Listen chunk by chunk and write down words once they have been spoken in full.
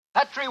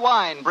Petri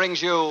Wine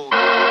brings you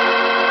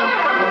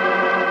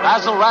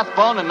Basil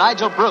Rathbone and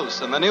Nigel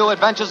Bruce in the new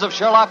adventures of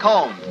Sherlock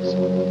Holmes.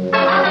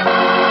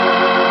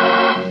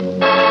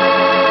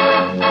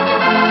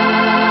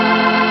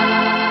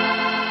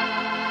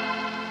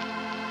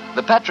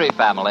 The Petri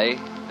family,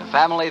 the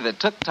family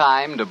that took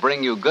time to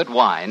bring you good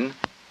wine,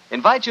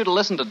 invite you to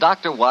listen to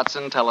Dr.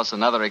 Watson tell us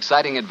another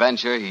exciting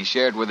adventure he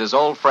shared with his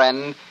old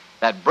friend,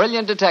 that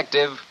brilliant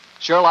detective,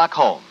 Sherlock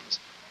Holmes.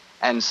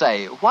 And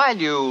say, while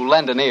you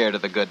lend an ear to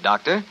the good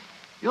doctor,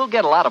 you'll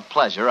get a lot of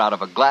pleasure out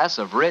of a glass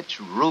of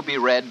rich,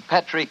 ruby-red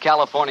Petri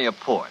California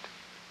port.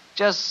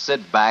 Just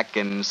sit back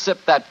and sip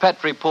that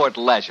Petri port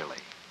leisurely.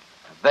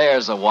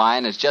 There's a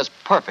wine that's just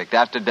perfect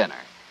after dinner.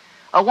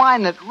 A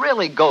wine that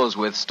really goes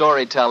with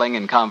storytelling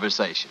and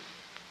conversation.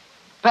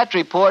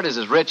 Petri port is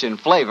as rich in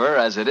flavor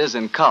as it is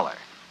in color.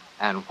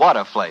 And what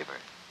a flavor.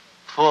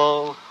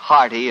 Full,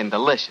 hearty, and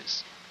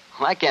delicious.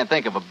 Well, I can't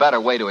think of a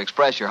better way to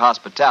express your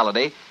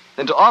hospitality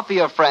than to offer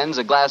your friends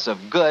a glass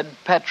of good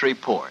Petri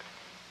port.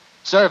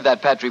 Serve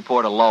that Petri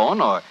port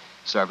alone, or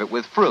serve it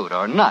with fruit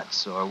or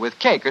nuts, or with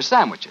cake or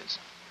sandwiches.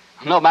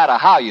 No matter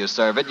how you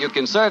serve it, you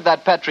can serve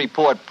that Petri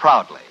port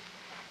proudly,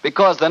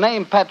 because the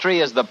name Petri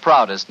is the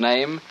proudest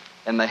name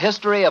in the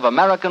history of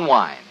American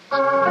wine.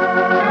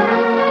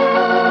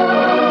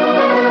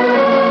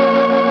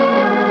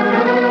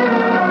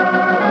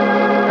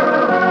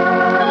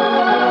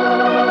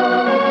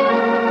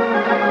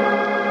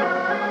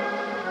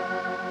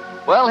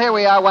 Well, here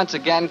we are once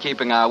again,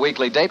 keeping our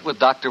weekly date with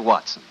Dr.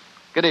 Watson.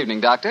 Good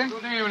evening, Doctor.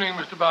 Good evening,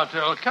 Mr.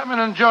 Bartel. Come in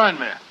and join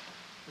me.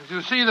 As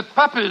you see, the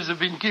puppies have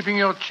been keeping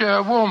your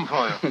chair warm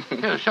for you.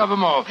 Here, shove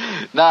them off.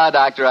 No,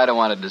 Doctor, I don't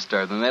want to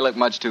disturb them. They look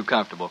much too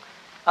comfortable.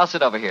 I'll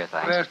sit over here,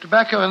 thanks. There's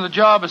tobacco in the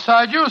jar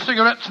beside you,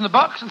 cigarettes in the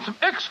box, and some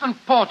excellent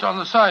port on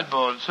the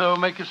sideboard, so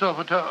make yourself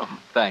at home.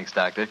 Thanks,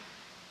 Doctor.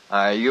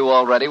 Are you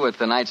all ready with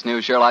tonight's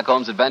new Sherlock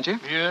Holmes adventure?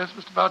 Yes,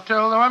 Mr.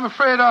 Bartel, though I'm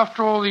afraid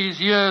after all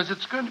these years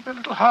it's going to be a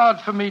little hard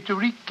for me to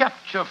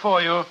recapture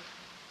for you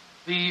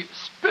the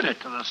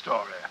spirit of the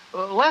story.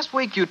 Last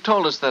week you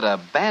told us that a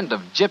band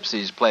of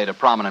gypsies played a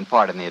prominent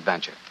part in the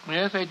adventure.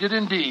 Yes, they did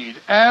indeed.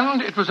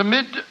 And it was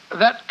amid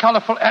that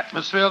colorful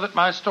atmosphere that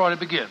my story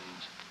begins.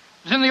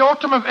 It was in the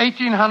autumn of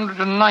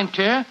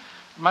 1890.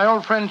 My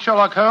old friend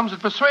Sherlock Holmes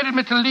had persuaded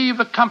me to leave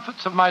the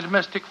comforts of my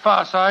domestic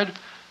fireside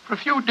for a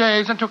few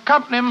days and to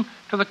accompany him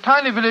to the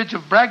tiny village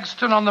of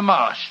Bragston on the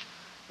Marsh,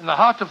 in the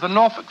heart of the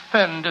Norfolk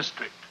Fen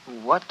district.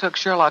 What took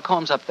Sherlock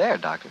Holmes up there,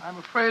 Doctor? I'm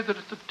afraid that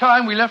at the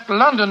time we left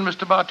London,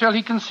 Mr. Bartel,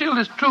 he concealed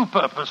his true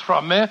purpose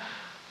from me,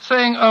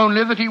 saying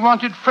only that he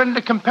wanted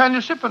friendly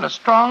companionship and a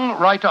strong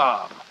right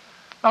arm.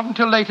 Not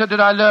until later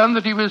did I learn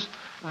that he was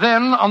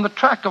then on the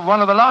track of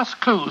one of the last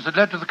clues that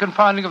led to the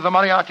confining of the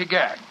Moriarty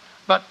gang.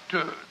 But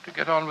to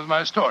get on with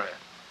my story.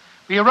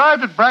 We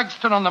arrived at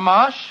Bragston on the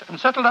Marsh and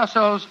settled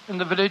ourselves in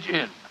the village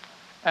inn.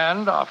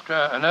 And after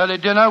an early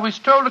dinner, we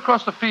strolled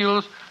across the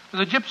fields to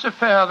the gypsy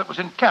fair that was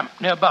encamped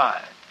nearby.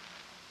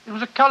 It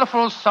was a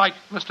colorful sight,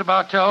 Mr.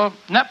 Bartel.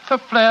 Naphtha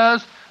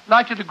flares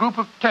lighted a group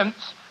of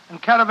tents and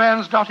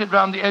caravans dotted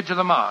round the edge of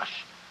the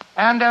marsh.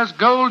 And as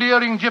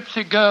gold-earring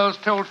gypsy girls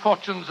told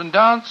fortunes and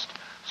danced,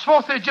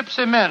 swarthy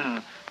gypsy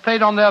men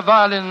played on their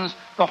violins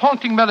the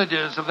haunting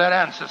melodies of their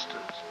ancestors.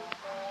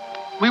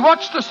 We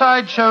watched the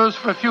sideshows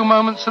for a few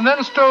moments and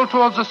then strolled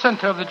towards the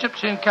center of the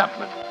gypsy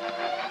encampment.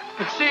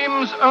 It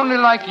seems only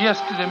like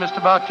yesterday,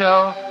 Mr.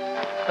 Bartel,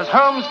 as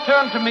Holmes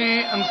turned to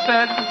me and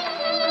said,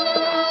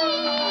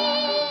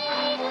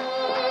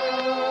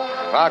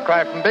 Far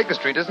cry from Baker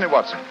Street, isn't it,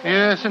 Watson?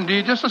 Yes,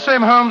 indeed. Just the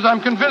same, Holmes, I'm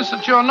convinced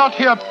that you're not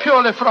here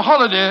purely for a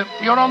holiday.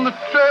 You're on the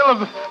trail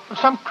of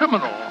some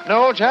criminal.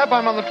 No, old chap,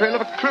 I'm on the trail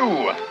of a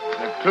clue.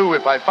 A clue,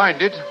 if I find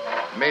it,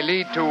 may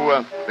lead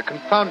to the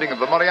confounding of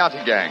the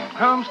Moriarty gang.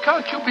 Holmes,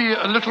 can't you be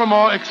a little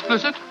more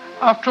explicit?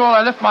 After all,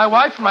 I left my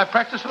wife and my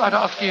practice without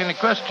asking any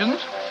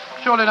questions.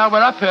 Surely now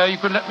we're up here, you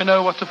can let me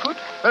know what's afoot.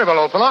 Very well,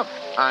 old fellow.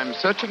 I'm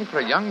searching for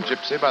a young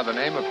gypsy by the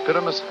name of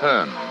Pyramus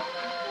Hearn.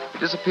 He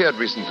disappeared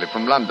recently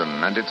from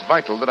London, and it's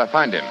vital that I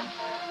find him.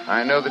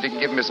 I know that he can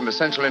give me some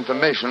essential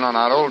information on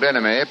our old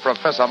enemy,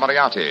 Professor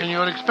Moriarty. And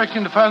you're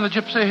expecting to find the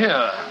gypsy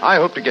here? I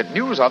hope to get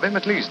news of him,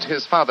 at least.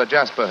 His father,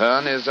 Jasper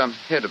Hearn, is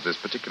head of this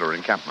particular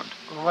encampment.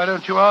 Well, why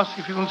don't you ask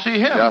if you can see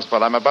him? Just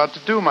what I'm about to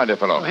do, my dear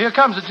fellow. Well, here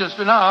comes the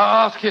gypsy. Now,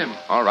 I'll ask him.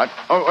 All right.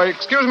 Oh,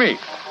 excuse me.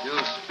 You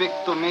speak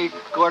to me,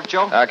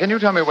 Gorcho? Can you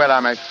tell me where I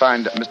may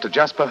find Mr.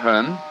 Jasper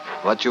Hearn?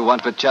 What you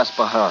want with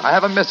Jasper Hearn? I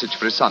have a message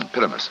for his son,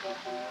 Pyramus.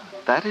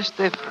 That is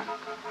different.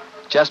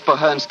 Jasper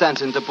Hearn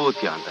stands in the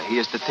booth yonder. He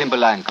is the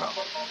Timbalangro.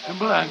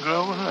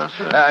 Timbalangro? Well,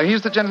 sir.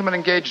 He's the gentleman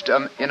engaged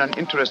in an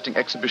interesting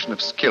exhibition of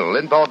skill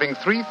involving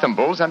 3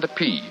 thimbles and a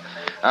pea.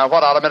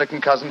 What our American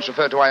cousins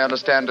refer to, I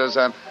understand, as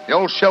the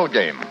old shell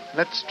game.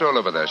 Let's stroll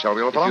over there, shall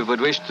we, old fellow? If you would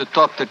wish to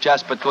talk to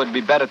Jasper, it would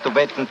be better to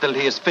wait until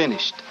he is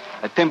finished.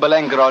 A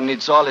Timbalangro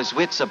needs all his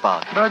wits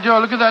about. By Joe,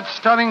 look at that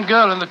stunning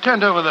girl in the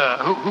tent over there.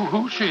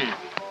 Who's she?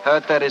 Her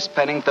that is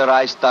penning the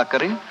rice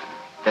tuckering.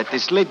 That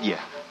is Lydia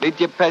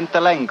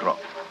Pentalangro.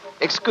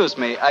 Excuse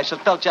me, I shall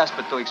tell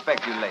Jasper to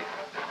expect you later.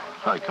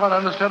 I can't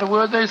understand a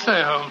word they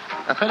say, Holmes.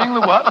 Penning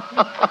the what?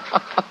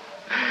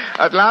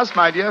 At last,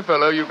 my dear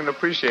fellow, you can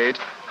appreciate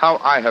how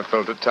I have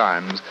felt at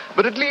times.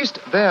 But at least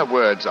their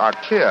words are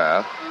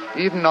clear,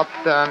 even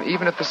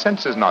if the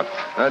sense is not,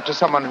 to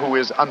someone who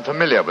is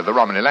unfamiliar with the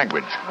Romany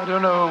language. I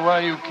don't know why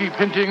you keep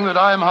hinting that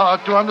I'm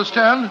hard to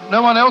understand.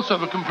 No one else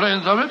ever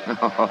complains of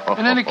it.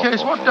 In any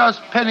case, what does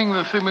penning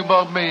the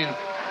thingamabob mean?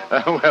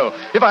 Well,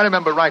 if I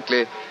remember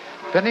rightly,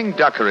 penning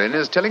duckerin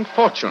is telling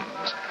fortunes.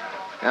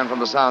 And from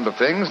the sound of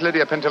things,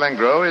 Lydia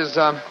Pentelengro is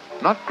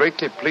not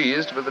greatly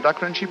pleased with the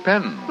duckerin she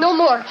pens. No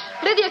more.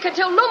 Lydia can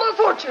tell no more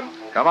fortune.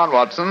 Come on,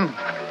 Watson.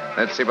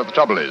 Let's see what the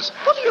trouble is.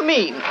 What do you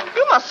mean?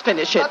 You must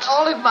finish it. But,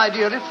 Olive, my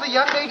dear, if the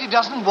young lady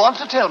doesn't want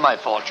to tell my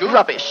fortune...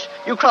 Rubbish.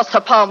 You crossed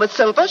her palm with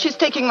silver. She's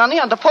taking money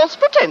under false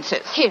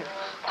pretenses. Here,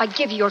 I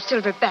give you your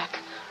silver back.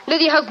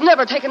 Lydia has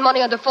never taken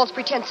money under false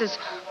pretenses,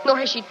 nor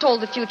has she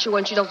told the future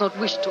when she does not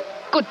wish to.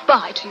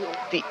 Goodbye to you.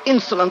 The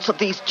insolence of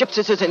these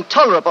gypsies is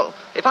intolerable.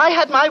 If I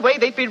had my way,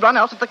 they'd be run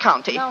out of the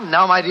county.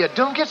 Now, my dear,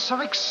 don't get so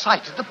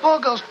excited. The poor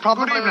girl's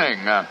probably... Good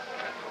evening.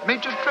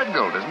 Major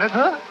Treadgold, isn't it?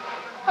 Huh?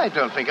 I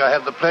don't think I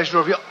have the pleasure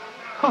of your...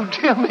 Oh,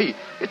 dear me.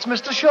 It's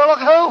Mr. Sherlock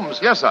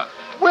Holmes. Yes, sir.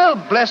 Well,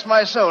 bless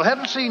my soul.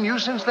 Haven't seen you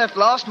since that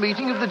last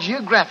meeting of the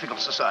Geographical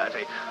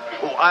Society.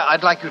 Oh,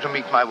 I'd like you to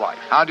meet my wife.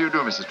 How do you do,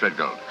 Mrs.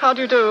 Treadgold? How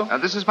do you do?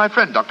 This is my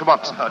friend, Dr.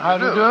 Watson. How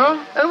do you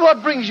do? And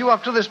what brings you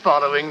up to this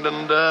part of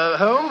England,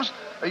 Holmes?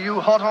 Are you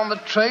hot on the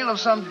trail of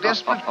some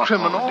desperate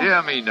criminal? Oh,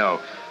 dear me, no.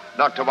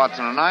 Dr.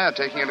 Watson and I are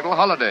taking a little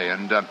holiday,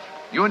 and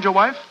you and your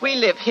wife? We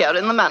live here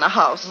in the manor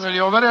house. Well,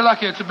 you're very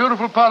lucky. It's a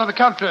beautiful part of the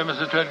country,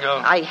 Mrs.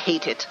 Treadgold. I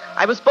hate it.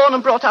 I was born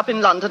and brought up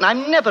in London.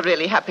 I'm never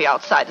really happy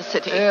outside the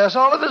city. Yes,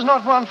 Oliver's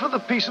not one for the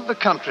peace of the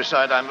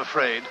countryside, I'm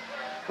afraid.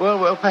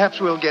 Well, perhaps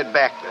we'll get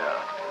back there.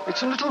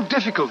 It's a little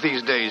difficult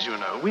these days, you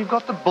know. We've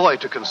got the boy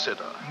to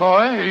consider.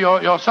 Boy?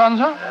 Your son,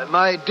 sir?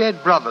 My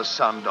dead brother's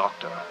son,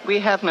 Doctor. We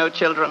have no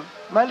children.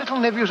 My little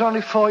nephew's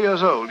only 4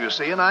 years old, you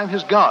see, and I'm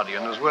his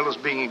guardian as well as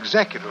being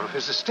executor of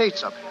his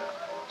estates up here.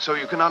 So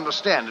you can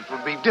understand it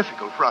would be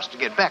difficult for us to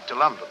get back to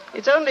London.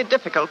 It's only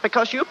difficult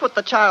because you put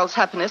the child's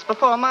happiness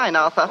before mine,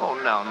 Arthur. Oh,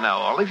 now,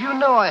 Olive, you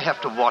know I have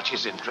to watch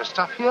his interests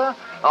up here.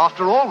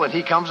 After all, when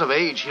he comes of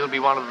age, he'll be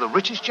one of the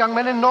richest young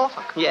men in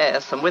Norfolk.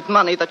 Yes, and with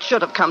money that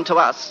should have come to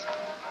us.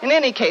 In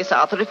any case,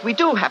 Arthur, if we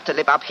do have to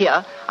live up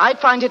here, I'd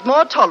find it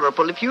more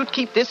tolerable if you'd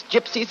keep this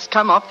gypsy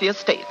scum off the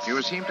estates.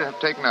 You seem to have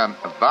taken a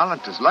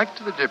violent dislike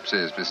to the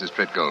gypsies, Mrs.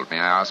 Treadgold. May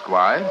I ask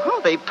why?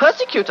 Oh, they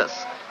persecute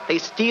us. They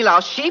steal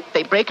our sheep,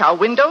 they break our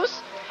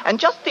windows,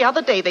 and just the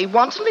other day they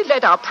wantonly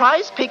led our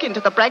prize pig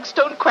into the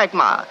Bragstone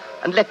quagmire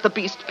and let the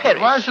beast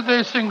perish. Why should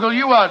they single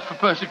you out for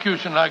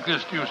persecution like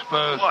this, do you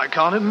suppose? Well, I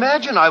can't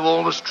imagine. I've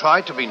always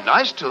tried to be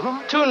nice to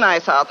them. Too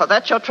nice, Arthur.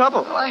 That's your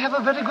trouble. Well, I have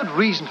a very good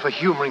reason for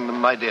humoring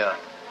them, my dear.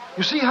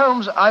 You see,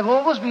 Holmes, I've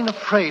always been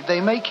afraid they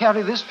may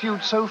carry this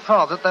feud so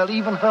far that they'll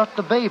even hurt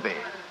the baby.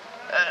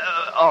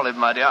 Olive,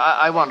 my dear,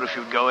 I wonder if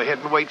you'd go ahead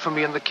and wait for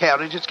me in the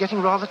carriage. It's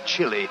getting rather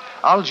chilly.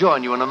 I'll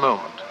join you in a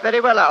moment. Very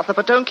well, Arthur,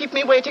 but don't keep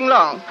me waiting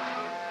long.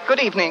 Good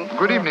evening.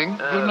 Good evening.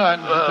 Good night,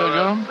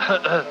 Mr.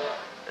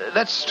 Treadgold.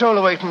 Let's stroll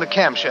away from the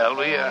camp, shall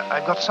we?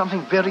 I've got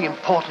something very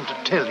important to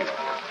tell you.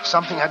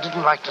 Something I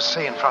didn't like to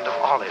say in front of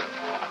Olive.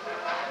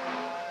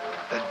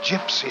 The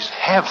gypsies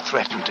have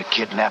threatened to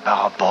kidnap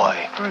our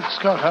boy. Great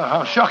Scott,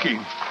 how shocking.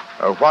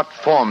 What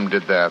form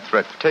did their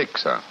threat take,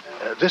 sir?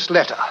 This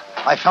letter.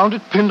 I found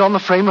it pinned on the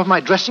frame of my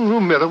dressing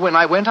room mirror when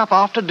I went up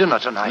after dinner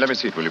tonight. Let me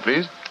see it, will you,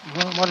 please?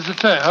 Well, what does it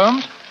say,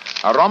 Holmes?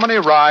 A Romany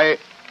Rye...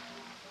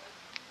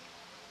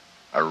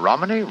 A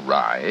Romany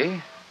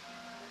Rye?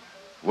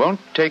 Won't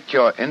take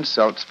your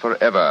insults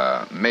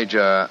forever,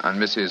 Major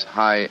and Mrs.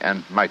 High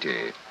and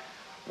Mighty.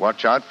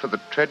 Watch out for the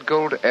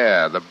Treadgold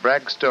heir. The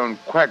Bragstone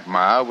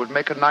quagmire would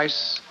make a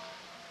nice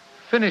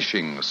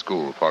finishing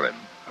school for him.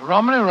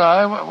 Romany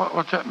Rye?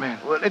 What's that mean?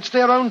 Well, it's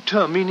their own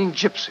term, meaning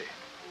gypsy.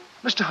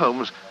 Mr.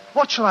 Holmes,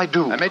 what shall I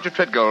do? Major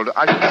Treadgold,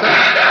 I should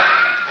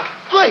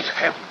say... Great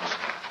heavens!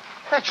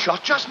 That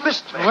shot just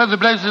missed me. Where the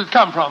blazes did it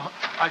come from?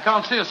 I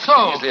can't see a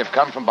soul. Easily have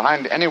come from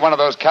behind any one of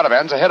those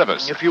caravans ahead of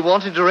us. If you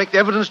wanted direct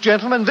evidence,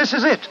 gentlemen, this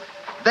is it.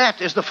 That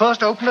is the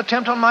first open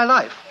attempt on my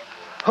life.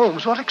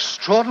 Holmes, what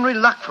extraordinary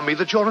luck for me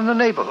that you're in the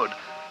neighborhood.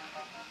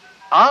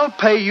 I'll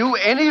pay you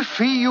any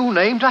fee you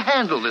name to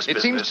handle this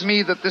business. It seems to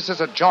me that this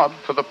is a job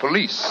for the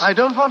police. I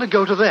don't want to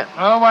go to them.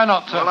 Oh, why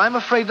not, sir? Well, I'm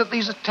afraid that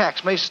these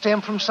attacks may stem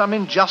from some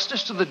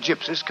injustice to the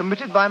gypsies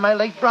committed by my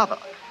late brother.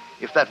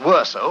 If that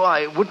were so,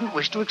 I wouldn't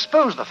wish to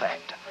expose the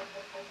fact.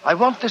 I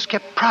want this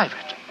kept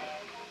private.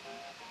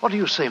 What do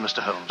you say, Mr.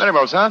 Holmes? Very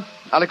well, sir.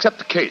 I'll accept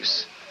the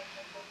case.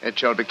 It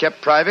shall be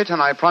kept private,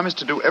 and I promise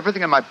to do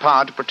everything in my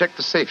power to protect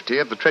the safety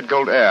of the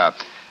Treadgold heir.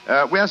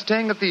 We are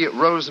staying at the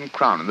Rose and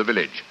Crown in the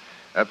village.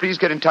 Please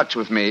get in touch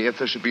with me if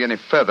there should be any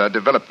further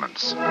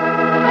developments. The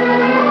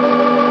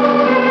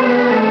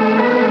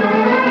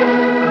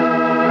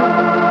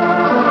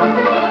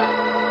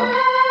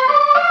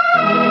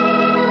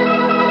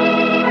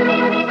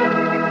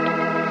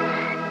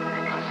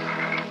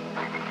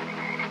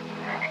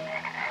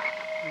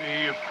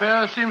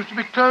affair seems seems to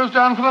be closed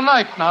down for the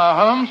night now,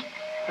 Holmes.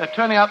 They're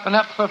turning out the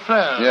naphtha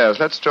flares. Yes,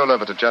 let's stroll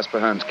over to Jasper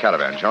Hearn's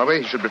caravan, shall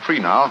we? He should be free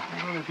now.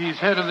 Well, if he's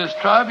head of this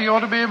tribe, he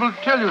ought to be able to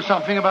tell you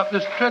something about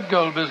this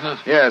Treadgold business.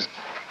 Yes.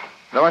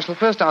 Though I shall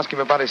first ask him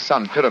about his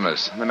son,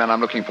 Pyramus, the man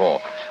I'm looking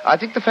for. I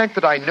think the fact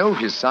that I know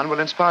his son will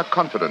inspire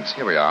confidence.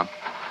 Here we are.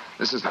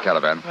 This is the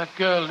caravan. That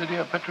girl,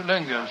 Lydia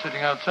Petrulengo,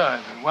 sitting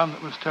outside, the one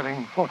that was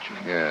telling fortune.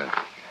 Yes.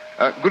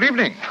 Good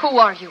evening. Who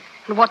are you,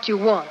 and what do you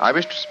want? I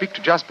wish to speak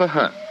to Jasper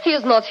Hearn. He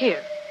is not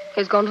here.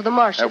 He's gone to the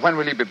marshes. When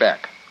will he be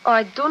back?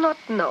 I do not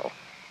know.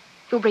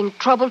 You bring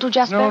trouble to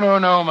Jasper?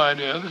 No, my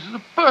dear. This is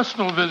a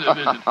personal visit.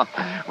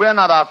 We're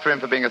not after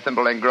him for being a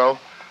thimble engro.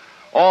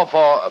 Or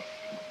for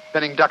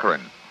penning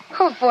duckerin.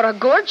 Oh, for a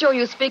Gorgio,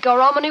 you speak our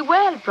Romany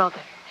well,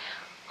 brother.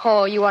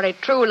 Oh, you are a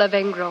true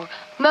Lavengro,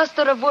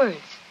 master of words.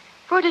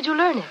 Where did you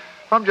learn it?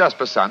 From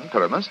Jasper's son,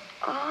 Pyramus.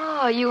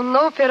 Ah, you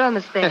know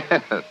Pyramus then.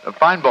 A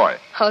fine boy.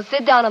 Oh,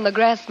 sit down on the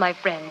grass, my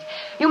friend.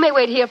 You may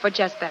wait here for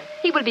Jasper.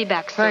 He will be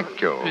back soon.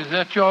 Thank you. Is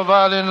that your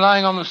violin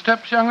lying on the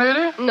steps, young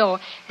lady? No,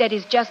 that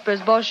is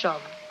Jasper's bosom.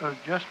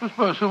 Jasper's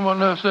bosom? What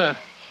on earth's that?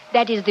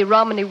 That is the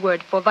Romany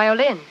word for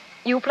violin.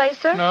 You play,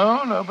 sir?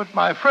 No, but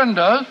my friend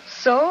does.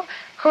 So?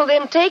 Oh,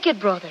 then take it,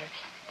 brother.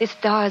 The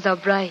stars are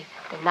bright.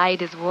 The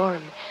night is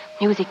warm.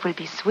 Music will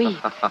be sweet.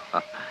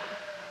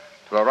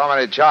 To a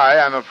Romany chai,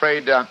 I'm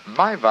afraid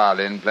my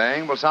violin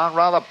playing will sound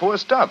rather poor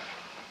stuff.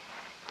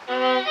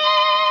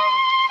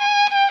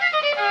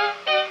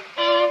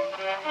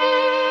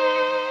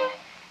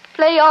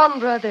 Play on,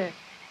 brother.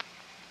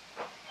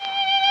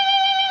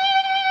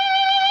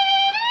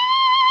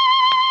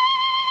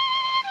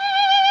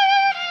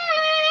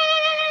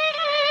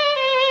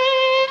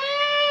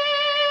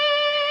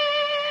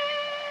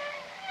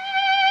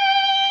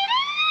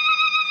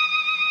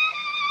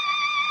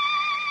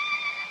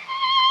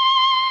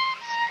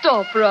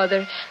 Stop,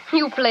 brother.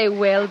 You play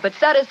well, but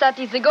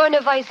Sarasate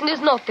Zigeunerweisen is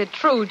not the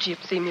true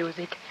gypsy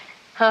music.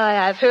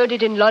 I've heard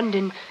it in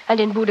London and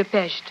in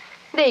Budapest.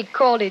 They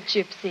call it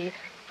gypsy.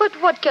 But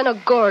what can a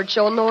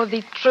Gorgio know of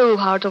the true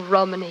heart of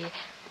Romany?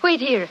 Wait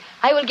here.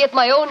 I will get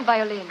my own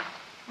violin.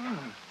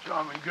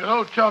 Charming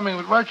girl, charming.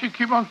 But why do you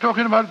keep on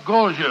talking about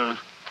Gorgios?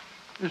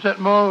 Is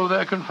that more of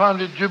their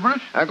confounded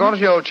gibberish? A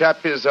Gorgio, old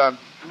chap, is the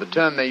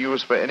term they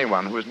use for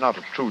anyone who is not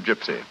a true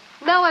gypsy.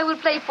 Now I will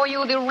play for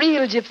you the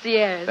real gypsy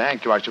airs.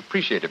 Thank you. I should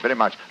appreciate it very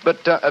much.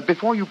 But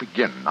before you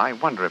begin, I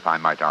wonder if I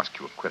might ask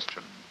you a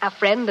question. A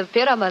friend of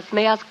Pyramus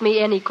may ask me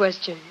any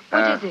question.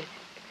 What is it?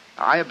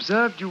 I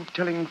observed you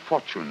telling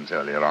fortunes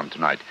earlier on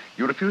tonight.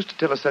 You refused to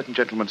tell a certain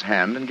gentleman's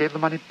hand and gave the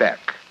money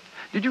back.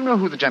 Did you know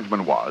who the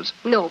gentleman was?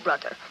 No,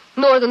 brother.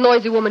 Nor the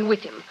noisy woman with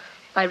him.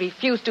 I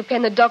refused to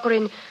pen the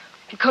duckerin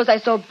because I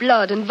saw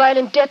blood and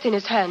violent death in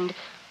his hand.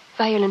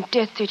 Violent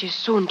death it is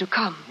soon to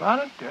come.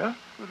 Violent death?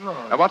 Good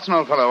Lord. Watson,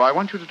 old fellow, I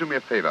want you to do me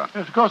a favor.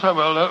 Yes, of course I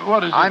will.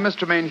 What is it? I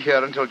must remain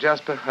here until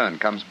Jasper Hearn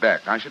comes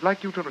back. I should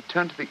like you to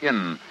return to the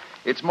inn.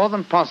 It's more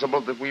than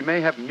possible that we may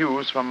have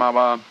news from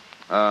our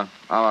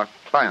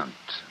client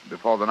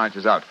before the night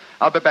is out.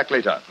 I'll be back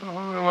later.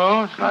 Oh,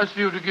 well, it's nice of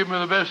you to give me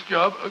the best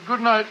job. Good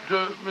night,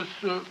 Miss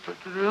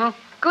Petrolino.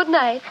 Good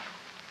night.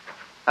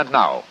 And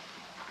now,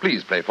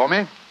 please play for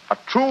me a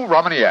true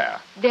Romany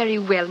air. Very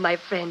well, my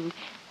friend.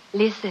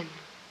 Listen.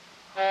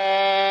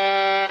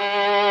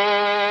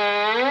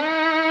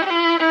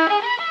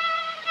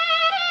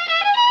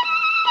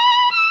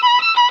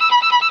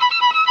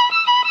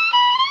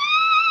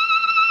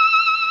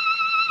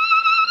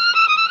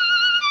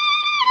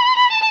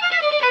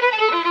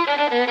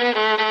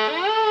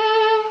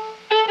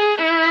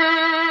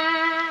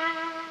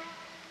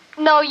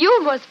 Now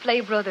you must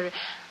play, brother.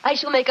 I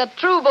shall make a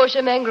true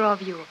Boshemengro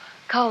of you.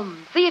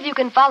 Come, see if you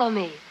can follow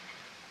me.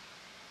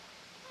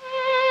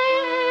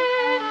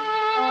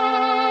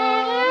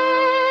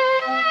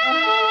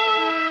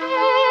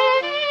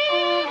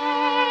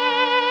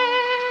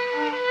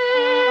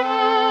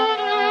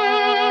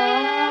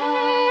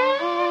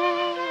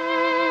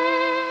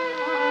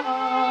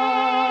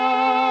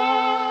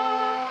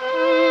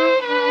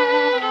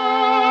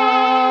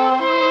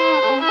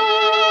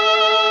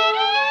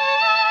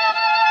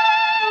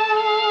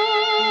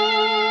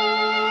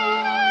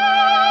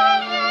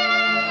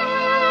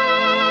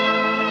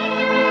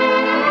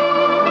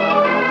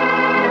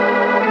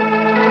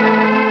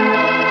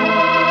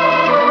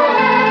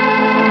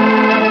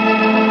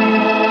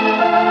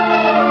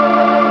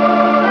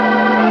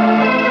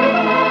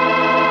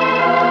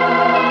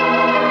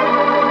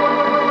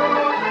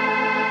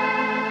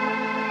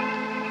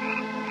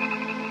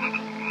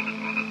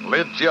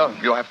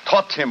 You have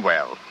taught him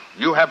well.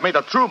 You have made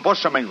a true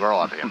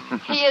Boshemengro of him.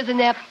 He is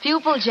an apt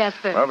pupil,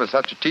 Jasper. Well, with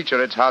such a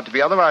teacher, it's hard to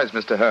be otherwise,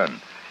 Mr. Hearn.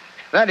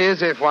 That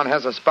is, if one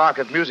has a spark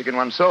of music in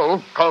one's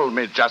soul. Call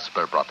me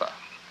Jasper, brother.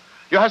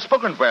 You have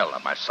spoken well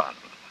of my son.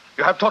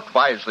 You have talked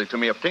wisely to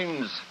me of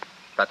things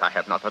that I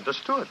have not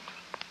understood.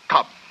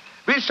 Come,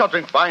 we shall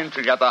drink wine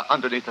together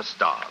underneath the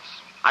stars.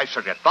 I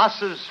shall get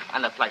glasses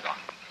and a flagon.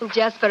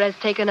 Jasper has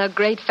taken a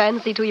great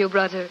fancy to you,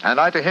 brother. And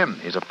I to him.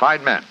 He's a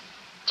fine man.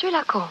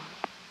 Sherlock Holmes.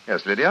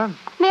 Yes, Lydia?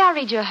 May I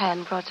read your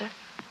hand, brother?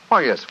 Oh,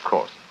 yes, of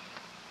course.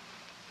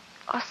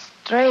 A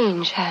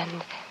strange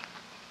hand,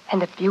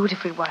 and a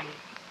beautiful one.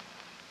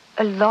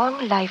 A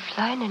long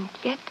lifeline, and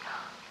yet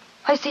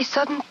I see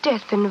sudden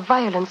death and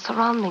violence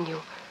surrounding you.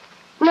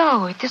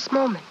 Now, at this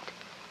moment.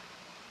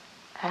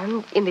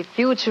 And in the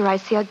future, I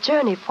see a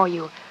journey for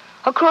you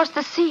across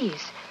the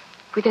seas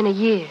within a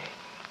year.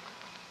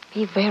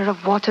 Beware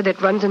of water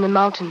that runs in the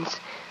mountains.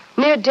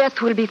 Near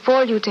death will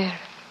befall you there.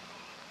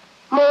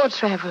 More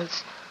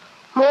travels,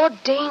 more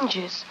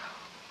dangers.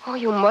 Oh,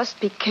 you must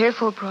be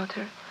careful,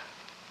 brother.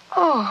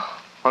 Oh.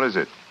 What is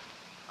it?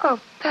 Our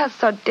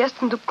paths are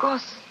destined to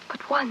cross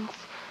but once.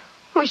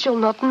 We shall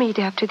not meet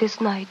after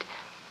this night.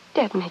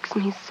 That makes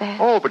me sad.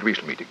 Oh, but we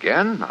shall meet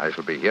again. I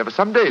shall be here for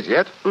some days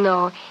yet.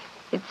 No,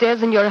 it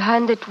says in your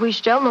hand that we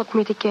shall not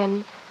meet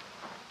again.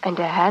 And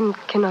a hand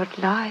cannot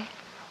lie.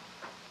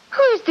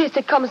 Who is this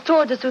that comes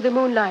toward us through the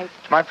moonlight?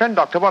 It's my friend,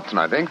 Dr. Watson,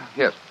 I think.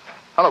 Yes.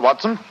 Hello,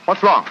 Watson.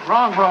 What's wrong?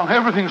 Wrong.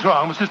 Everything's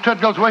wrong. Mrs.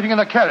 Treadgold's waiting in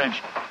her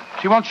carriage.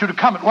 She wants you to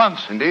come at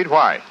once. Indeed?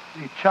 Why?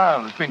 The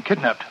child has been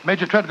kidnapped.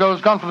 Major Treadgold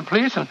has gone for the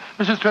police, and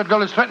Mrs.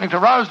 Treadgold is threatening to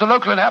rouse the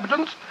local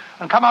inhabitants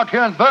and come out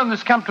here and burn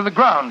this camp to the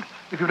ground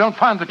if you don't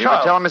find the You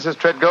child. tell Mrs.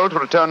 Treadgold to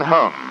return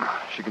home.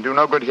 She can do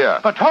no good here.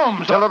 But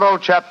Holmes... Tell her,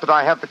 old chap, that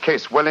I have the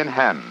case well in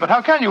hand. But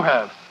how can you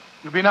have?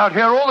 You've been out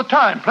here all the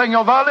time playing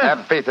your violin.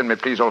 Have faith in me,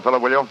 please, old fellow,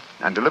 will you?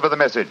 And deliver the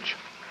message.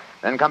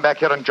 Then come back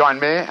here and join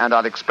me, and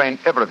I'll explain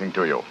everything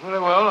to you. Very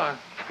well. I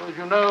suppose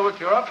you know what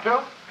you're up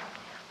to.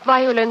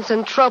 Violence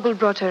and trouble,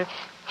 brother.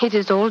 It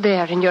is all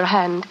there in your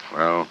hand.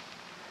 Well,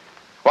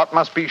 what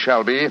must be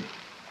shall be,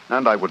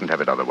 and I wouldn't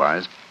have it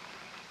otherwise.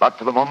 But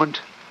for the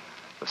moment,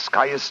 the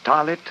sky is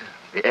starlit,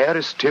 the air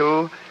is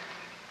still,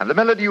 and the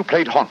melody you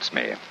played haunts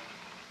me.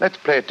 Let's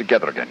play it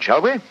together again,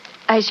 shall we?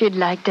 I should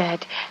like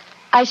that.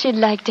 I should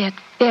like that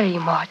very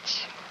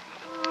much.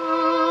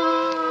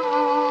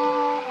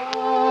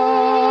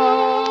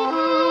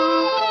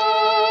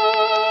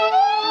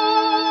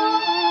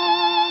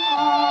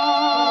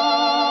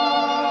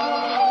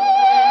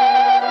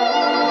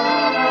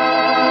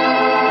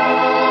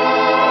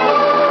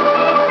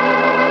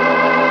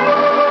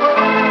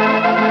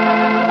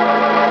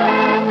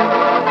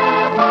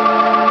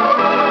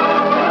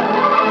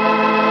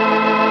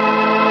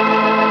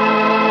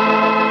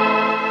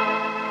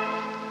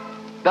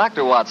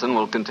 Dr. Watson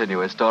will continue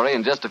his story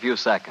in just a few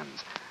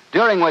seconds,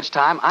 during which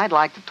time I'd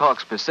like to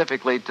talk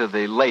specifically to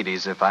the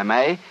ladies, if I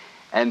may,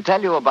 and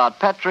tell you about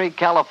Petri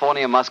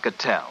California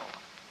Muscatel.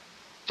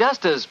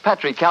 Just as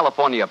Petri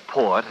California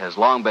Port has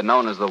long been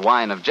known as the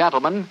wine of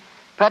gentlemen,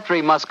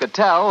 Petri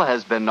Muscatel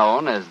has been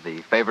known as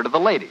the favorite of the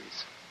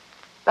ladies.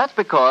 That's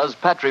because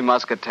Petri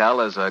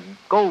Muscatel is a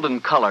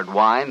golden-colored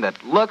wine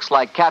that looks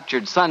like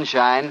captured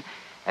sunshine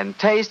and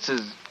tastes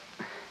as...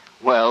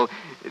 Well,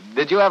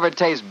 did you ever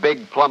taste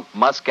big, plump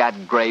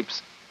muscat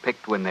grapes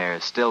picked when they're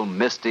still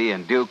misty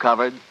and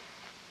dew-covered?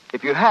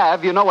 If you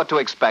have, you know what to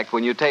expect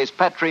when you taste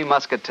Petri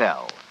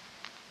Muscatel.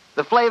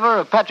 The flavor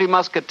of Petri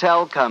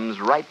Muscatel comes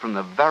right from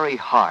the very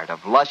heart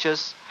of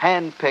luscious,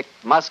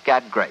 hand-picked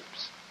muscat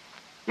grapes.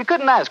 You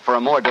couldn't ask for a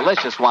more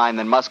delicious wine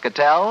than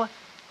Muscatel.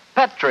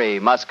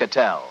 Petri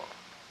Muscatel.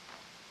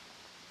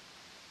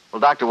 Well,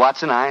 Dr.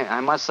 Watson,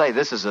 I must say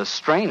this is a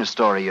strange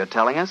story you're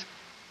telling us.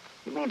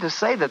 You mean to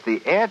say that the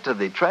heir to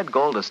the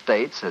Treadgold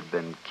estates had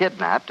been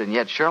kidnapped, and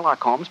yet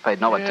Sherlock Holmes paid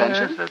no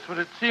attention? Yes, that's what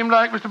it seemed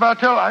like, Mr.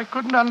 Bartel. I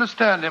couldn't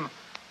understand him.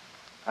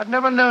 I'd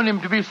never known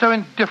him to be so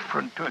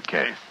indifferent to a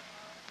case.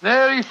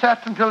 There he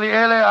sat until the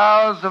early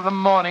hours of the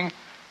morning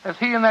as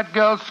he and that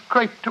girl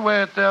scraped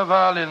away at their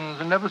violins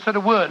and never said a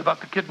word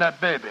about the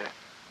kidnapped baby.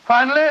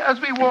 Finally, as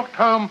we walked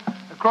home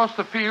across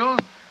the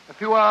fields a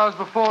few hours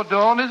before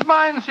dawn, his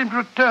mind seemed to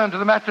return to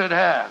the matter at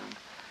hand.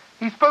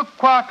 He spoke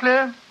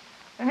quietly,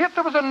 and yet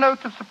there was a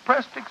note of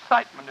suppressed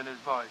excitement in his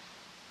voice.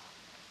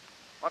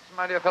 Watson,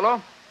 my dear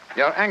fellow,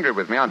 you're angry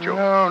with me, aren't you?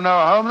 No,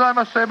 Holmes, I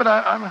must say, but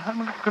I'm a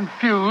little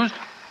confused.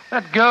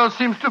 That girl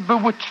seems to have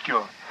bewitched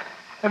you.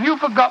 Have you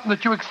forgotten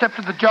that you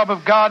accepted the job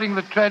of guarding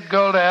the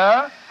Treadgold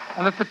heir,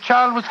 and that the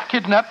child was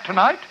kidnapped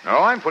tonight? No,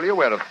 I'm fully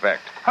aware of the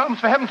fact. Holmes,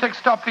 for heaven's sake,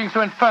 stop being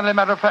so infernally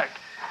matter-of-fact.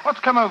 What's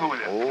come over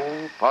with you?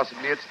 Oh,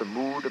 possibly it's the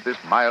mood of this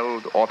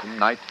mild autumn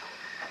night.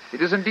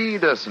 It is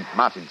indeed a St.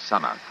 Martin's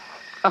summer.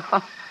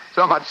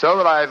 So much so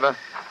that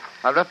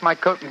I've left my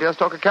coat and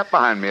deerstalker cap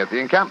behind me at the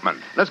encampment.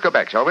 Let's go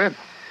back, shall we?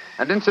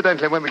 And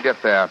incidentally, when we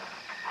get there,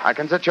 I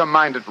can set your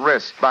mind at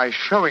rest by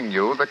showing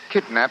you the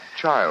kidnapped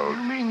child.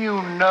 You mean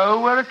you know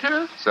where it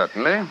is?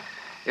 Certainly.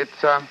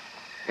 It's,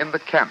 in the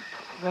camp.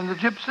 Then the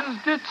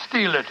gypsies did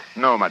steal it.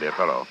 No, my dear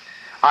fellow.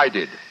 I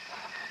did.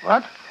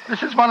 What?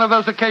 This is one of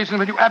those occasions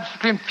when you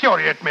absolutely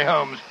infuriate me,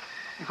 Holmes.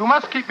 If you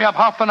must keep me up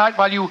half the night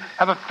while you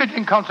have a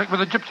fiddling concert with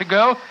a gypsy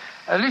girl,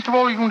 least of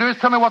all you can do is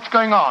tell me what's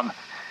going on.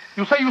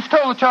 You say you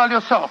stole the child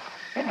yourself.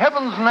 In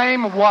heaven's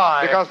name,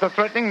 why? Because the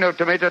threatening note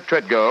to Major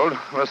Treadgold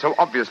was so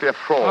obviously a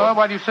fraud. Oh,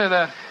 why do you say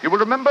that? You will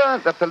remember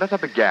that the letter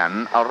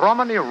began, "A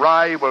Romany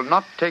Rye will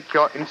not take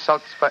your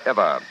insults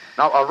forever."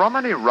 Now, a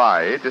Romany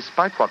Rye,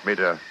 despite what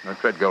Major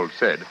Treadgold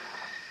said,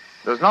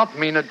 does not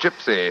mean a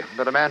gypsy,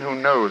 but a man who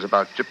knows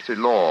about gypsy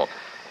law.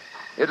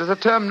 It is a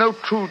term no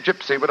true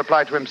gypsy would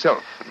apply to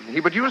himself.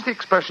 He would use the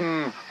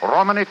expression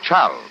Romani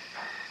Chal.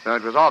 So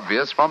it was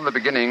obvious from the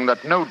beginning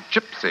that no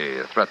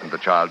gypsy threatened the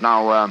child.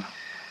 Now,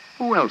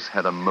 who else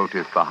had a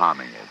motive for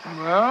harming it?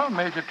 Well,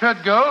 Major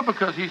Treadgold,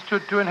 because he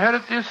stood to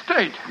inherit the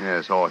estate.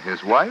 Yes, or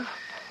his wife.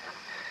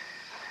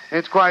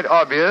 It's quite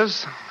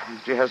obvious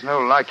she has no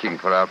liking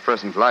for our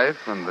present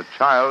life, and the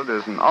child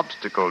is an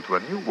obstacle to a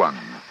new one.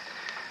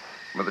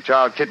 With the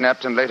child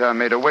kidnapped and later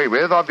made away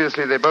with,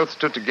 obviously they both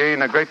stood to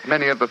gain a great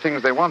many of the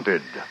things they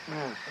wanted.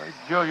 Yes,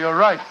 Joe, you're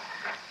right.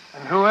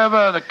 And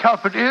whoever the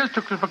culprit is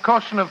took the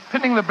precaution of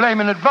pinning the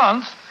blame in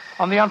advance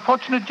on the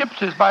unfortunate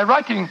gypsies by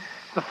writing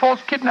the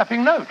false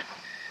kidnapping note.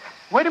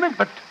 Wait a minute,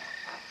 but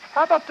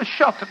how about the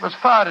shot that was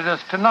fired at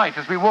us tonight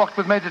as we walked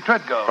with Major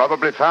Treadgold?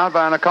 Probably fired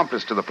by an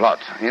accomplice to the plot,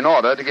 in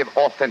order to give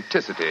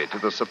authenticity to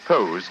the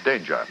supposed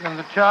danger. And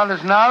the child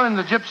is now in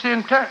the gypsy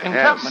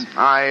encampment.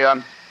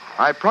 Yes,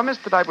 I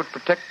promised that I would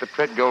protect the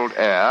Treadgold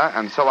heir,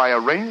 and so I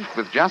arranged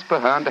with Jasper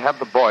Hearn to have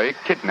the boy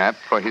kidnapped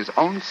for his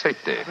own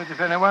safety. But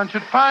if anyone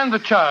should find the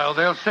child,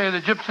 they'll say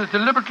the gypsies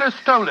deliberately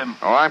stole him.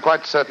 Oh, I'm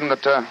quite certain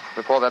that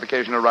before that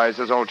occasion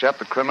arises, old chap,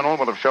 the criminal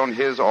will have shown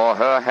his or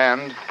her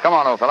hand. Come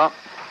on, old fellow.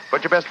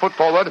 Put your best foot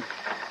forward.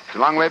 It's a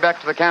long way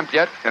back to the camp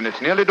yet, and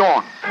it's nearly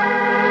dawn.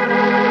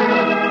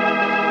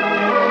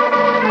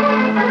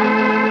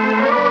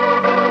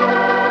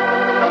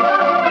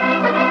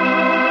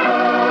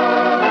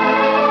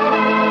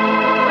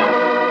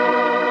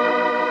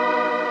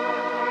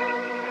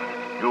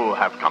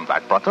 Have come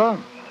back, Bartel.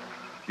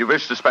 You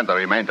wish to spend the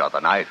remainder of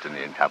the night in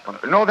the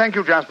encampment? No, thank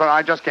you, Jasper.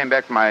 I just came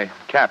back for my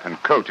cap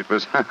and coat. It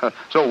was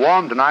so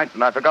warm tonight,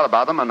 and I forgot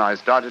about them, and I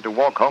started to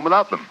walk home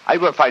without them. I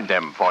will find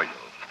them for you.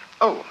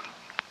 Oh,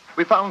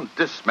 we found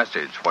this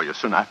message for you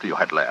soon after you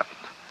had left.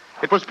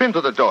 It was pinned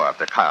to the door of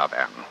the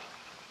caravan.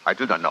 I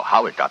do not know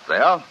how it got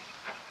there.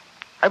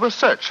 I will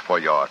search for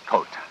your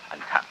coat and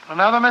cap.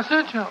 Another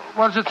message?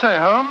 What does it say,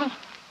 Holmes?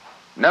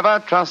 Never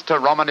trust a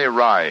Romani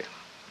Rye.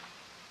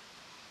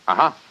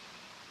 Uh-huh.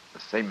 The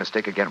same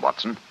mistake again,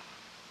 Watson.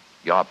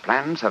 Your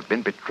plans have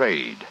been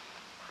betrayed.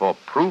 For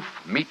proof,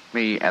 meet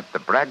me at the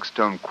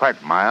Bragstone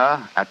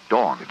quagmire at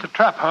dawn. It's a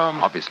trap,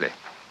 Holmes. Obviously.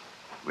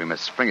 We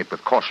must spring it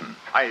with caution.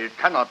 I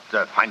cannot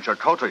find your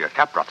coat or your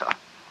cap, brother.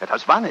 It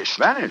has vanished.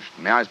 Vanished?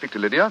 May I speak to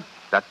Lydia?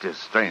 That is a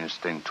strange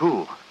thing,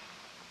 too.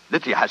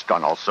 Lydia has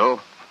gone also.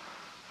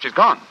 She's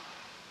gone.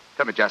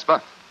 Tell me, Jasper,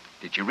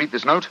 did she read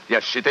this note?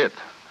 Yes, she did.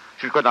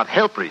 She could not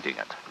help reading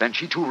it. Then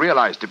she, too,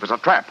 realized it was a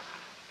trap.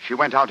 She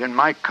went out in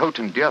my coat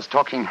and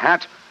deer-stalking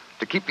hat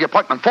to keep the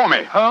appointment for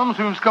me. Holmes,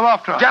 we must go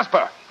after her.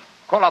 Jasper,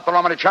 call out the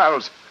Romani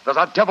Childs. There's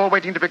a devil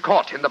waiting to be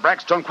caught in the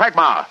Bragstone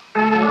quagmire.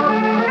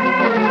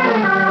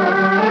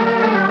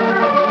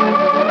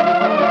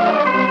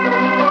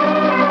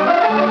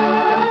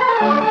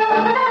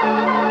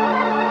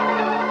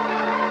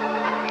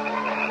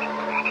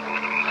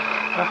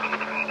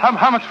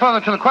 How much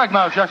further to the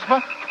quagmire,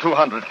 Jasper?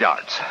 200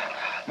 yards.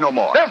 No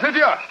more. There's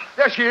Lydia.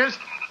 There she is.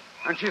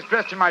 And she's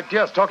dressed in my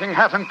deer-stalking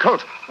hat and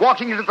coat,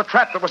 walking into the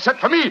trap that was set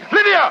for me.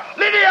 Lydia!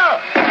 Lydia!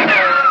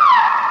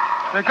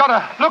 They got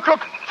her. Look.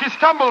 She's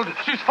stumbled.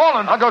 She's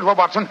fallen. I'll go to her,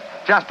 Watson.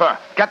 Jasper,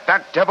 get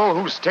that devil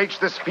who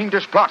staged this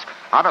fiendish plot.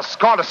 I've a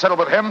score to settle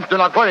with him. Do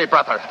not worry,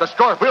 brother. The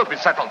score will be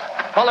settled.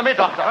 Follow me,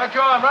 Doctor. Right,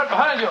 you are. I'm right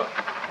behind you.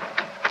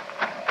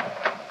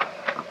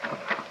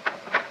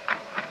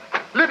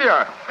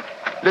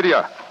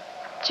 Lydia.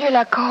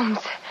 Sherlock Holmes,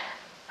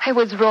 I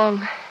was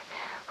wrong.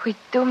 We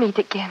do meet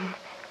again.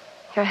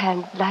 Your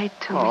hand lied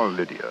to me. Oh,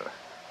 Lydia.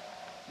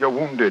 You're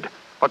wounded.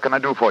 What can I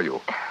do for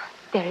you?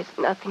 There is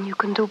nothing you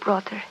can do,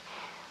 brother.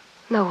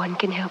 No one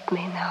can help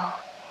me now.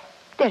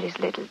 There is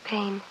little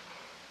pain.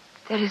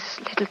 There is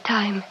little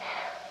time.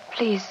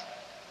 Please,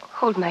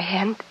 hold my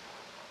hand.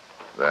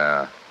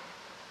 There.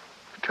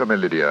 Tell me,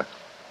 Lydia,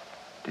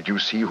 did you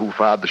see who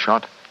fired the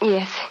shot?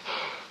 Yes.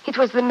 It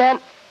was the man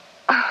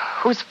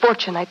whose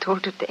fortune I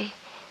told today.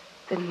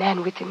 The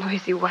man with the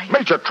noisy wife.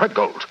 Major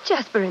Treadgold.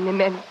 Jasper and the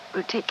men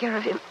will take care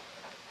of him.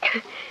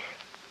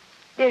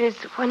 There is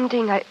one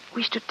thing I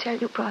wish to tell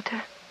you,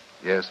 brother.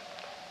 Yes?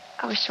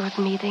 Our short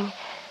meeting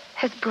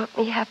has brought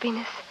me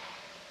happiness.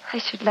 I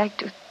should like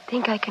to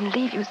think I can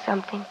leave you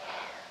something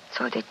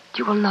so that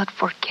you will not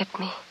forget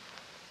me.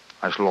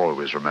 I shall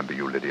always remember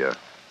you, Lydia.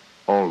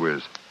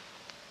 Always.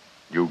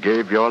 You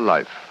gave your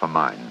life for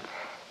mine.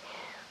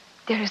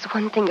 There is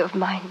one thing of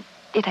mine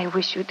that I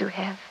wish you to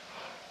have.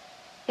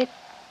 It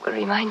will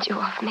remind you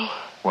of me.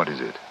 What is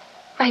it?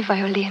 My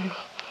violin.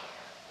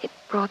 It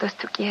brought us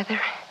together.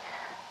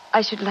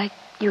 I should like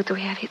you to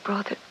have it,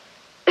 brother.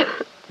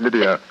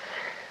 Lydia.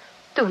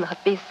 Do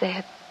not be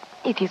sad.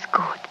 It is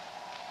good.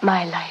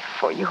 My life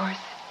for yours.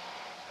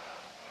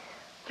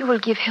 You will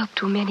give help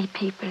to many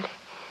people.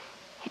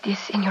 It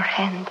is in your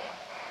hand.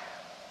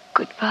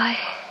 Goodbye.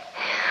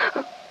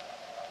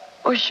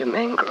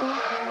 Oshimengro.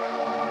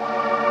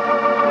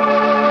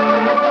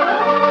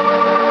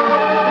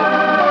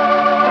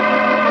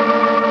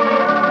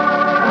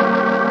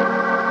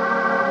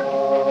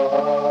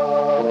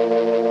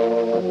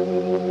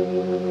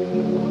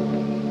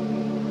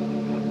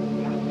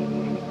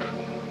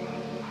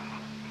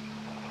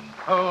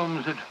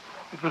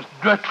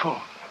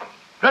 dreadful.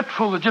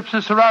 Dreadful. The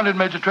gypsies surrounded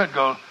Major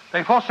Treadgold.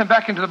 They forced him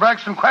back into the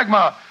Bragston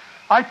quagmire.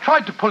 I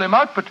tried to pull him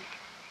out, but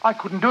I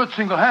couldn't do it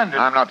single-handed.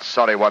 I'm not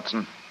sorry,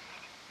 Watson.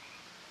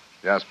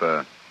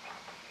 Jasper,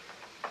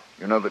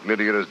 you know that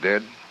Lydia is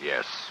dead?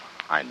 Yes,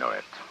 I know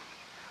it.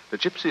 The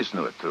gypsies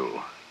knew it, too.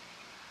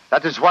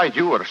 That is why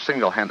you were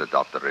single-handed,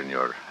 Doctor, in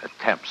your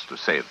attempts to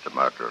save the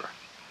murderer.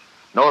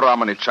 No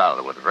Romany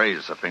child would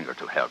raise a finger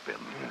to help him.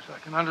 Yes, I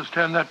can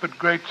understand that, but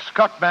great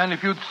Scott, man,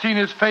 if you'd seen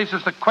his face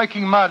as the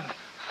quaking mud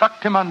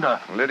sucked him under.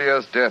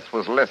 Lydia's death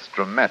was less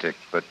dramatic,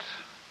 but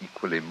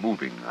equally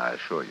moving, I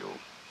assure you.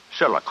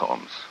 Sherlock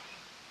Holmes,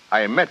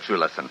 I met you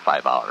less than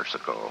 5 hours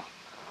ago.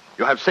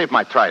 You have saved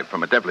my tribe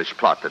from a devilish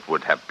plot that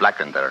would have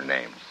blackened their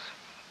names.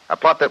 A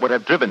plot that would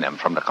have driven them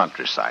from the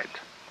countryside.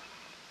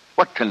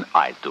 What can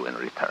I do in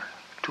return?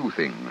 2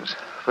 things.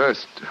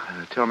 First,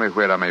 tell me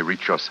where I may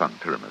reach your son,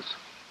 Pyramus.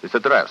 His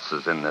address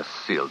is in this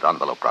sealed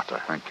envelope, Brother.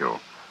 Thank you.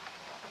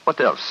 What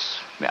else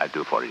may I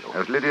do for you?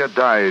 As Lydia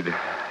died,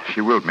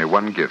 she willed me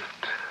one gift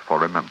for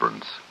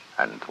remembrance.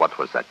 And what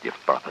was that gift,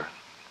 Brother?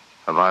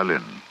 A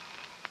violin.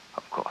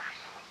 Of course.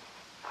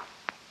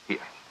 Here.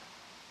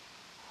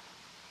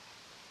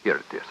 Here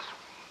it is.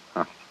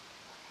 Huh.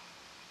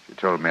 She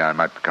told me I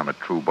might become a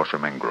true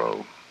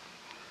Boschamengro.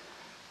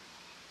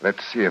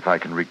 Let's see if I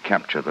can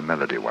recapture the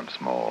melody once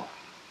more.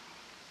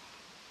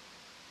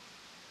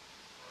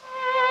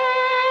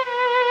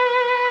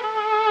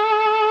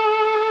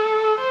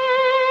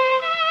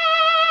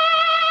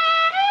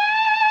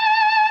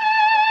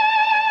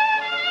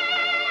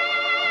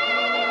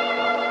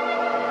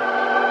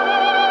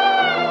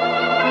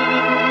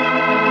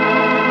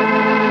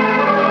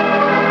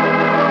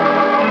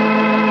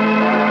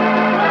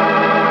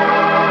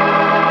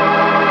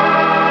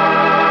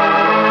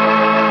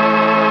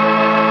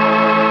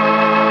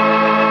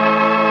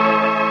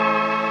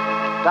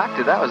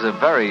 Doctor, that was a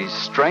very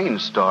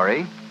strange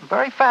story. A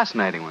very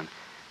fascinating one.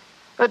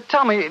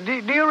 Tell me,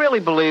 do you really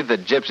believe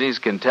that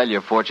gypsies can tell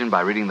your fortune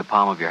by reading the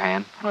palm of your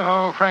hand?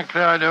 Oh, frankly,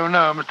 I don't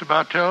know, Mr.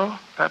 Bartel.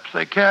 Perhaps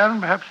they can.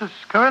 Perhaps it's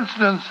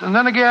coincidence. And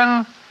then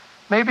again,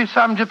 maybe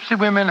some gypsy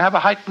women have a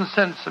heightened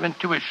sense of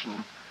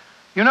intuition.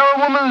 You know, a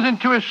woman's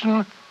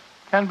intuition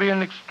can be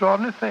an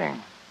extraordinary thing.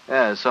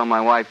 Yeah, so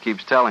my wife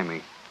keeps telling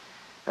me.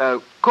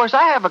 Of course,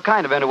 I have a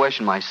kind of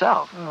intuition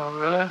myself. Oh,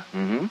 really?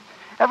 Mm-hmm.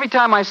 Every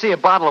time I see a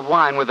bottle of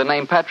wine with the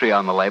name Petri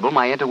on the label,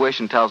 my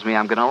intuition tells me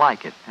I'm going to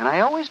like it. And I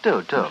always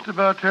do, too. Mr.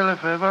 Bartel,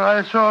 if ever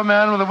I saw a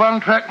man with a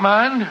one-track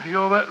mind,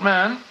 you're that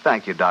man.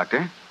 Thank you,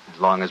 Doctor. As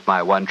long as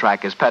my one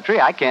track is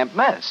Petri, I can't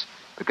miss.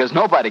 Because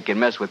nobody can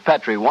miss with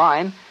Petri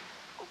wine.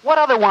 What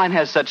other wine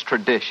has such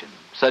tradition,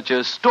 such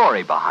a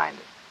story behind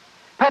it?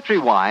 Petri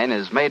wine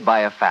is made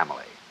by a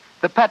family,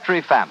 the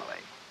Petri family.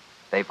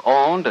 They've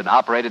owned and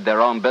operated their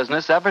own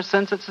business ever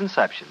since its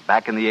inception,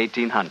 back in the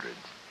 1800s.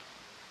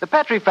 The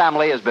Petri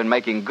family has been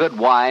making good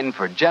wine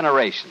for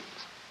generations,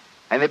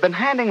 and they've been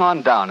handing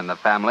on down in the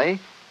family,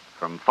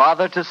 from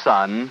father to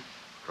son,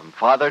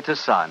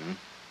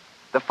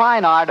 the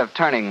fine art of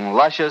turning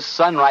luscious,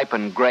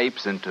 sun-ripened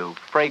grapes into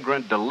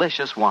fragrant,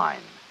 delicious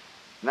wine.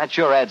 And that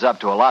sure adds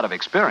up to a lot of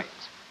experience.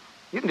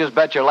 You can just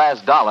bet your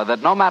last dollar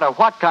that no matter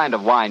what kind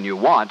of wine you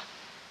want,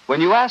 when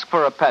you ask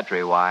for a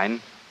Petri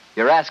wine,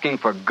 you're asking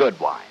for good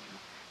wine,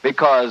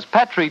 because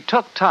Petri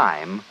took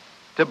time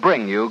to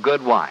bring you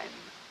good wine.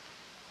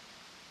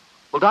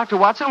 Well, Dr.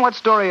 Watson, what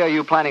story are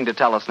you planning to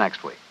tell us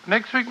next week?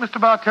 Next week, Mr.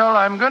 Bartel,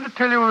 I'm going to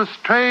tell you of a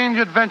strange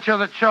adventure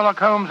that Sherlock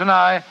Holmes and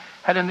I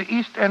had in the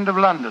East End of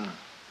London.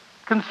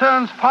 It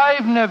concerns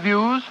 5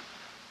 nephews,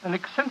 an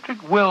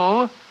eccentric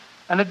will,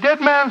 and a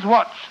dead man's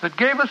watch that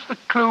gave us the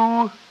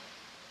clue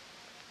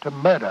to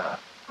murder.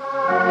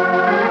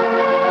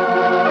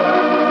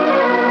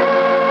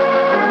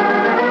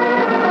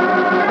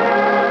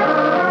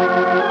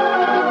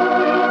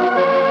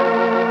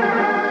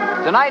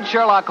 Tonight's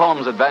Sherlock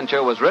Holmes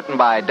adventure was written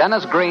by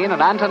Dennis Green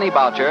and Anthony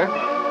Boucher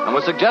and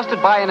was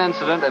suggested by an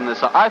incident in the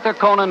Sir Arthur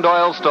Conan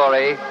Doyle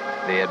story,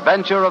 The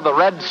Adventure of the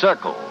Red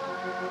Circle.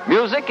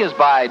 Music is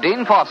by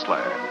Dean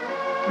Fostler.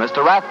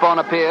 Mr. Rathbone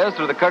appears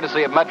through the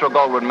courtesy of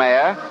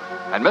Metro-Goldwyn-Mayer,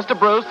 and Mr.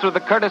 Bruce through the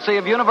courtesy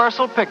of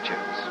Universal Pictures,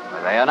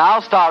 where they are now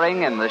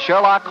starring in the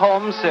Sherlock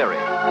Holmes series.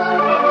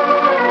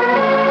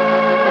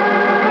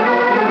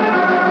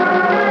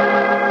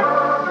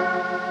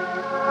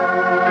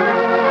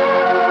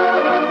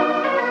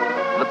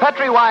 The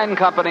Petri Wine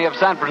Company of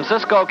San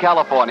Francisco,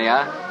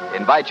 California,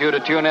 invite you to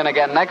tune in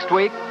again next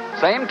week,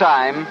 same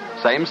time,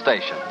 same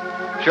station.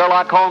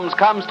 Sherlock Holmes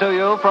comes to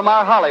you from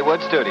our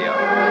Hollywood studio.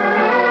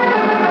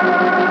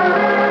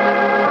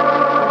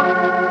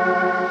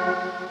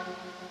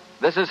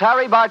 This is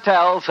Harry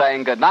Bartel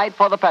saying goodnight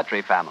for the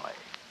Petri family.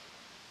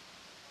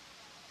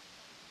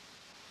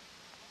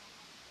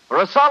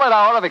 For a solid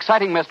hour of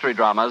exciting mystery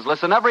dramas,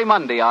 listen every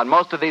Monday on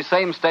most of these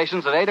same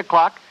stations at 8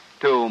 o'clock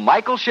to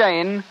Michael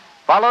Shayne,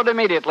 followed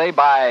immediately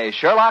by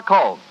Sherlock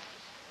Holmes.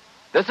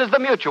 This is the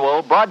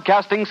Mutual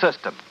Broadcasting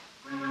System.